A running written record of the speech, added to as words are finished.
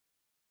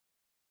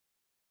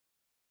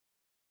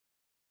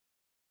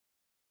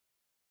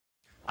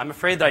I'm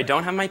afraid that I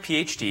don't have my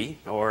PhD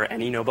or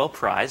any Nobel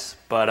Prize,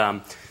 but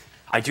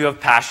I do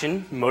have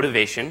passion,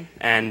 motivation,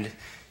 and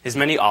as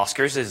many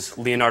Oscars as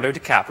Leonardo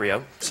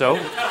DiCaprio, so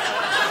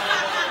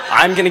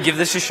I'm going to give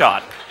this a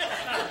shot.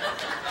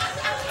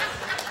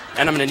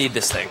 And I'm going to need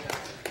this thing.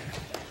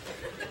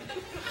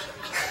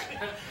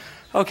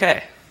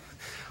 Okay.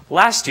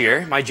 Last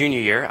year, my junior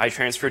year, I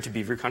transferred to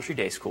Beaver Country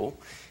Day School,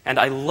 and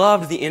I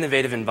loved the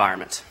innovative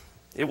environment.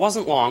 It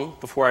wasn't long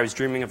before I was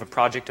dreaming of a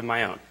project of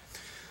my own.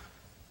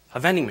 A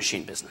vending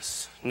machine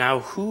business. Now,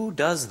 who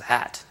does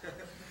that?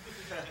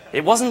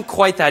 It wasn't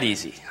quite that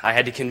easy. I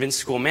had to convince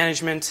school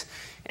management,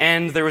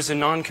 and there was a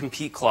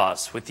non-compete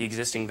clause with the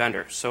existing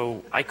vendor,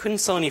 so I couldn't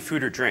sell any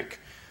food or drink.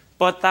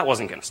 But that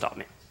wasn't going to stop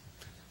me.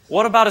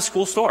 What about a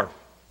school store?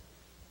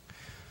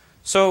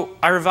 So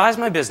I revised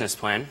my business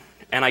plan,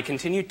 and I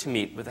continued to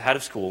meet with the head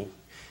of school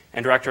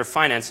and director of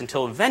finance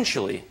until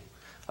eventually,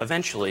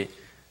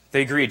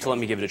 they agreed to let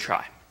me give it a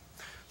try.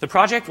 The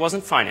project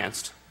wasn't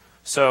financed,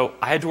 so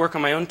I had to work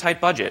on my own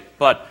tight budget,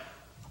 but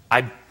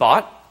I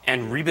bought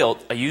and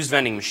rebuilt a used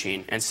vending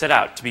machine and set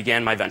out to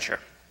begin my venture.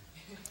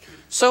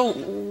 So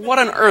what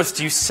on earth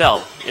do you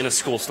sell in a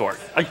school store?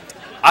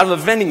 Out of a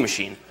vending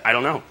machine? I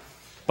don't know.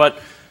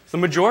 But the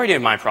majority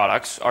of my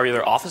products are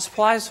either office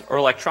supplies or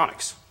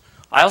electronics.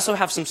 I also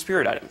have some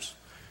spirit items.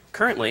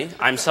 Currently,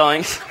 I'm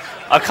selling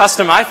a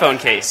custom iPhone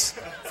case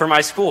for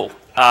my school.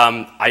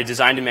 I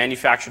designed and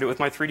manufactured it with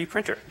my 3D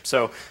printer.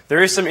 So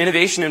there is some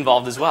innovation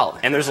involved as well,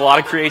 and there's a lot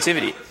of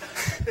creativity.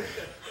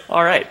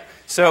 All right,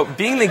 so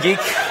being the geek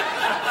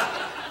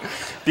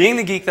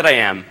that I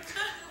am,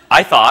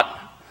 I thought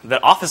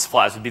that office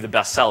supplies would be the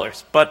best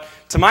sellers. But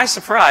to my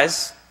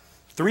surprise,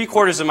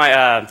 3/4 of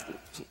my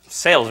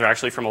sales are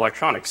actually from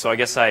electronics. So I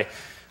guess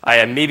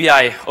maybe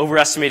I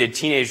overestimated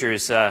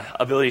teenagers'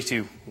 ability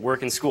to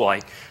work in school.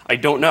 I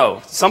don't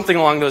know. Something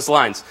along those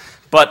lines.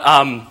 But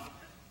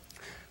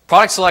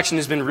product selection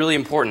has been really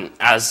important,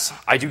 as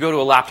I do go to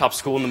a laptop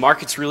school and the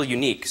market's really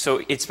unique.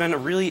 So it's been a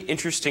really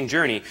interesting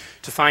journey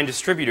to find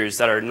distributors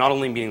that are not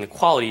only meeting the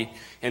quality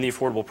and the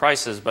affordable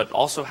prices, but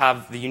also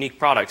have the unique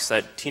products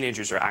that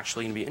teenagers are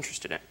actually going to be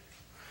interested in.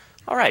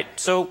 All right,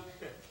 so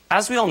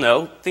as we all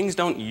know, things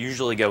don't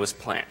usually go as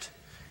planned.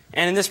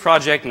 And in this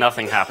project,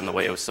 nothing happened the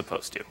way it was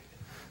supposed to.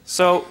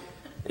 So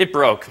it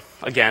broke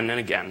again and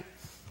again.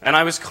 And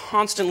I was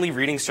constantly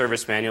reading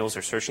service manuals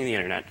or searching the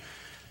internet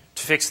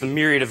to fix the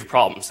myriad of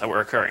problems that were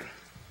occurring.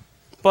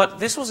 But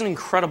this was an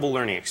incredible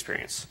learning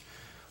experience.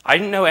 I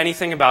didn't know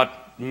anything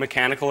about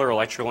mechanical or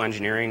electrical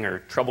engineering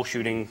or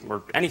troubleshooting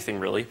or anything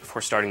really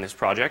before starting this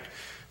project.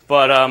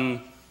 But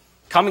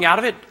coming out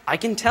of it, I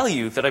can tell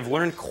you that I've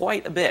learned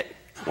quite a bit.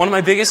 One of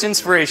my biggest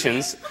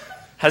inspirations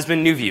has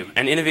been NewView,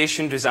 an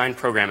innovation design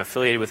program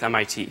affiliated with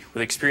MIT,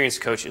 with experienced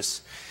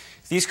coaches.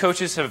 These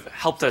coaches have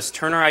helped us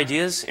turn our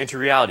ideas into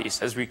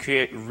realities as we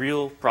create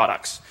real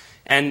products.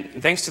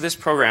 And thanks to this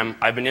program,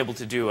 I've been able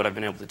to do what I've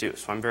been able to do,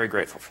 so I'm very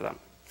grateful for them.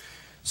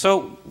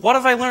 So what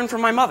have I learned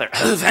from my mother?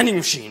 The vending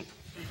machine.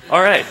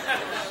 All right.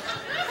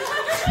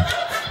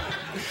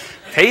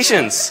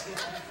 Patience.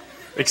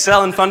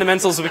 Excel in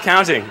fundamentals of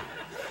accounting,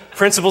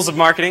 principles of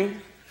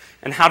marketing,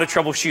 and how to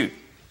troubleshoot.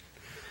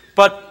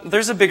 But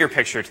there's a bigger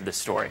picture to this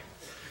story.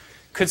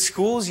 Could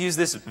schools use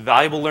this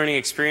valuable learning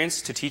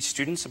experience to teach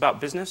students about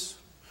business?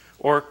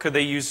 Or could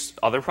they use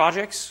other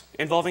projects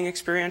involving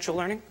experiential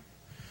learning?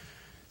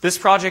 This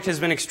project has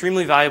been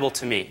extremely valuable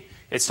to me.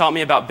 It's taught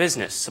me about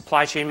business,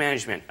 supply chain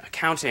management,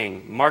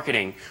 accounting,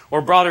 marketing,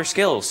 or broader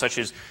skills such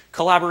as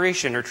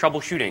collaboration or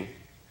troubleshooting.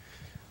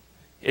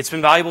 It's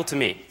been valuable to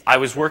me. I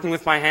was working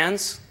with my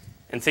hands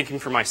and thinking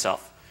for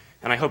myself,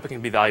 and I hope it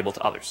can be valuable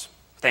to others.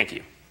 Thank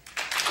you.